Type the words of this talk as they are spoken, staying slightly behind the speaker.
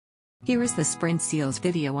Here is the Sprintzeal's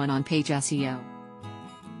video on on-page SEO.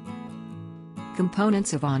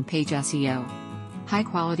 Components of on-page SEO.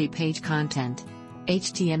 High-quality page content.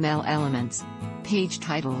 HTML elements. Page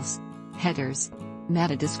titles. Headers.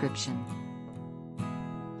 Meta description.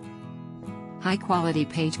 High-quality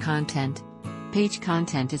page content. Page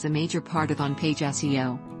content is a major part of on-page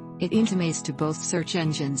SEO. It intimates to both search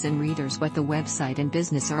engines and readers what the website and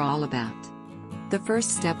business are all about. The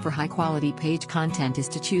first step for high-quality page content is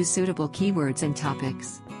to choose suitable keywords and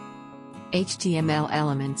topics. HTML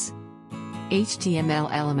elements. HTML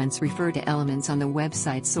elements refer to elements on the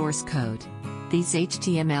website source code. These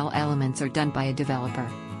HTML elements are done by a developer.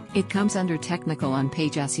 It comes under technical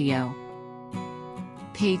on-page SEO.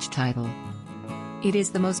 Page title. It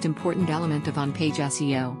is the most important element of on-page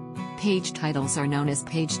SEO. Page titles are known as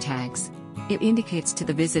page tags. It indicates to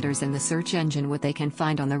the visitors in the search engine what they can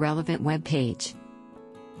find on the relevant web page.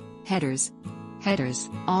 Headers. Headers,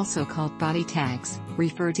 also called body tags,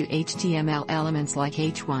 refer to HTML elements like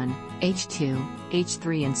H1, H2,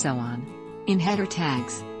 H3 and so on. In header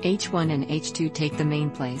tags, H1 and H2 take the main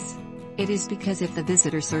place. It is because if the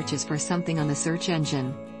visitor searches for something on the search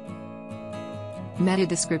engine. Meta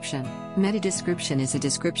description. Meta description is a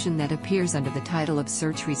description that appears under the title of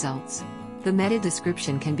search results. The meta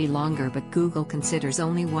description can be longer, but Google considers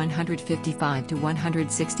only 155 to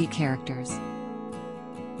 160 characters.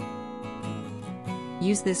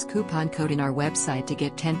 Use this coupon code in our website to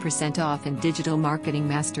get 10% off in Digital Marketing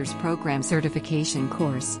Masters Program Certification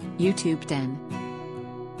course, YouTube 10.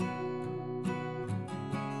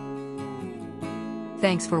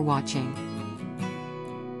 Thanks for watching.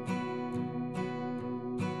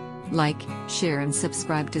 Like, share and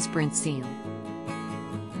subscribe to Sprintzeal.